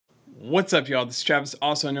What's up, y'all? This is Travis,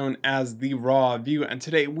 also known as The Raw View, and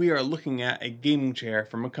today we are looking at a gaming chair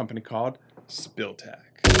from a company called Spieltek.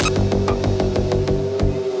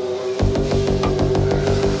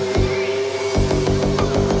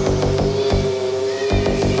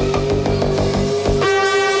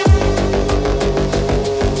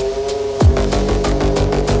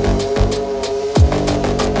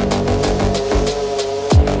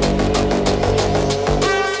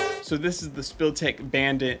 So this is the Spieltek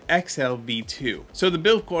Bandit XL V2. So the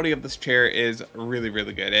build quality of this chair is really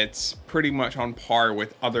good. It's pretty much on par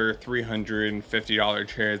with other $350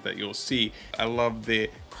 chairs that you'll see. I love the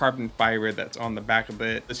carbon fiber that's on the back of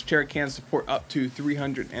it. This chair can support up to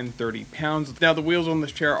 330 pounds. Now the wheels on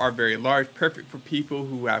this chair are very large, perfect for people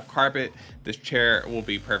who have carpet. This chair will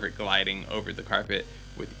be perfect gliding over the carpet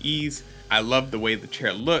with ease. I love the way the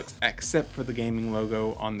chair looks, except for the gaming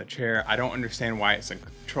logo on the chair. I don't understand why it's a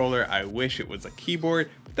controller. I wish it was a keyboard,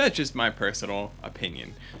 but that's just my personal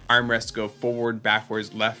opinion. Armrests go forward,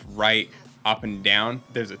 backwards, left, right, up and down.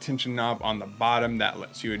 There's a tension knob on the bottom that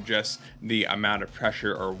lets you adjust the amount of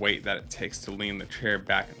pressure or weight that it takes to lean the chair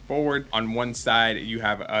back and forward. On one side, you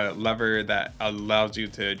have a lever that allows you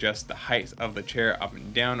to adjust the height of the chair up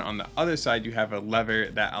and down. On the other side, you have a lever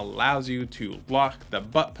that allows you to lock the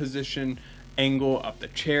butt position angle of the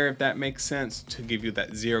chair, if that makes sense, to give you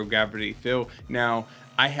that zero gravity feel. Now,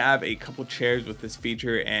 I have a couple chairs with this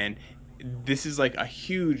feature, and this is like a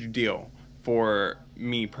huge deal for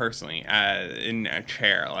me personally in a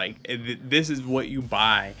chair. Like this is what you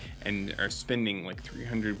buy and are spending like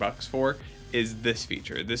 300 bucks for, is this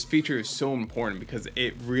feature. This feature is so important because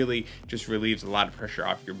it really just relieves a lot of pressure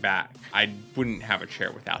off your back. I wouldn't have a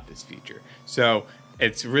chair without this feature. So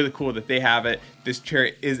it's really cool that they have it. This chair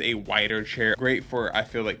is a wider chair, great for, I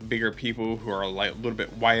feel like, bigger people who are like a little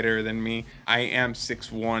bit wider than me. I am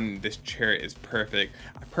 6'1". This chair is perfect.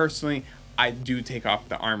 I do take off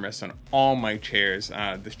the armrest on all my chairs.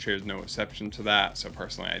 This chair is no exception to that. So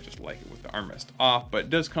personally, I just like it with the armrest off, but it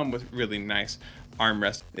does come with really nice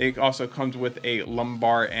armrest. It also comes with a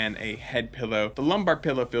lumbar and a head pillow. The lumbar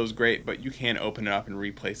pillow feels great, but you can open it up and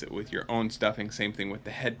replace it with your own stuffing. Same thing with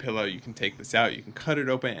the head pillow. You can take this out, you can cut it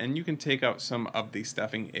open, and you can take out some of the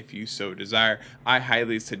stuffing if you so desire. I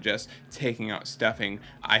highly suggest taking out stuffing.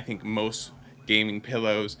 I think most gaming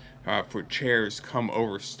pillows for chairs come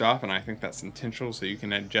overstuffed, and I think that's intentional, so you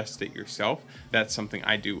can adjust it yourself. That's something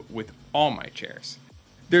I do with all my chairs.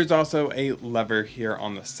 There's also a lever here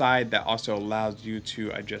on the side that also allows you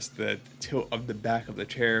to adjust the tilt of the back of the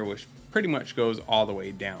chair, which pretty much goes all the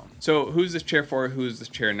way down. So who's this chair for? Who's this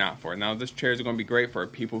chair not for? Now this chair is going to be great for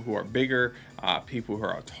people who are bigger, people who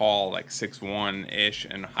are tall, like 6'1"-ish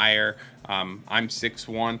and higher. I'm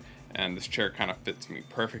 6'1", and this chair kind of fits me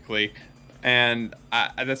perfectly. And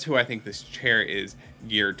that's who I think this chair is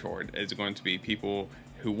geared toward. It's going to be people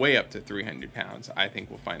who weigh up to 300 pounds. I think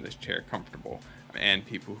will find this chair comfortable, and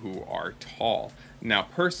people who are tall. Now,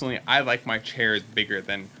 personally, I like my chairs bigger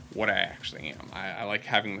than what I actually am. I like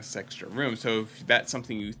having this extra room. So if that's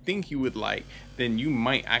something you think you would like, then you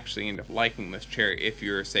might actually end up liking this chair if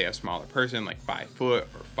you're, say, a smaller person, like 5 foot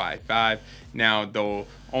or 5'5". Now, the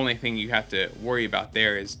only thing you have to worry about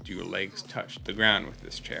there is, do your legs touch the ground with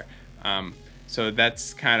this chair? So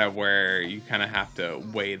that's kind of where you kind of have to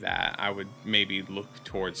weigh that. I would maybe look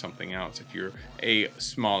towards something else if you're a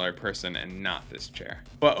smaller person and not this chair.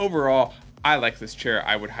 But overall, I like this chair.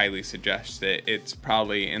 I would highly suggest it. It's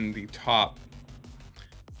probably in the top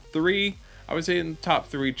 3. I would say in the top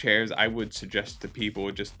 3 chairs I would suggest to people,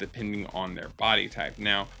 just depending on their body type.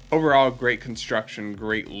 Now, overall, great construction,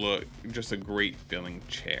 great look, just a great feeling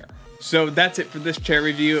chair. So that's it for this chair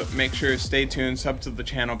review. Make sure to stay tuned, sub to the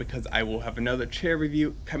channel, because I will have another chair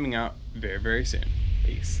review coming out very soon.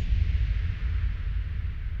 Peace.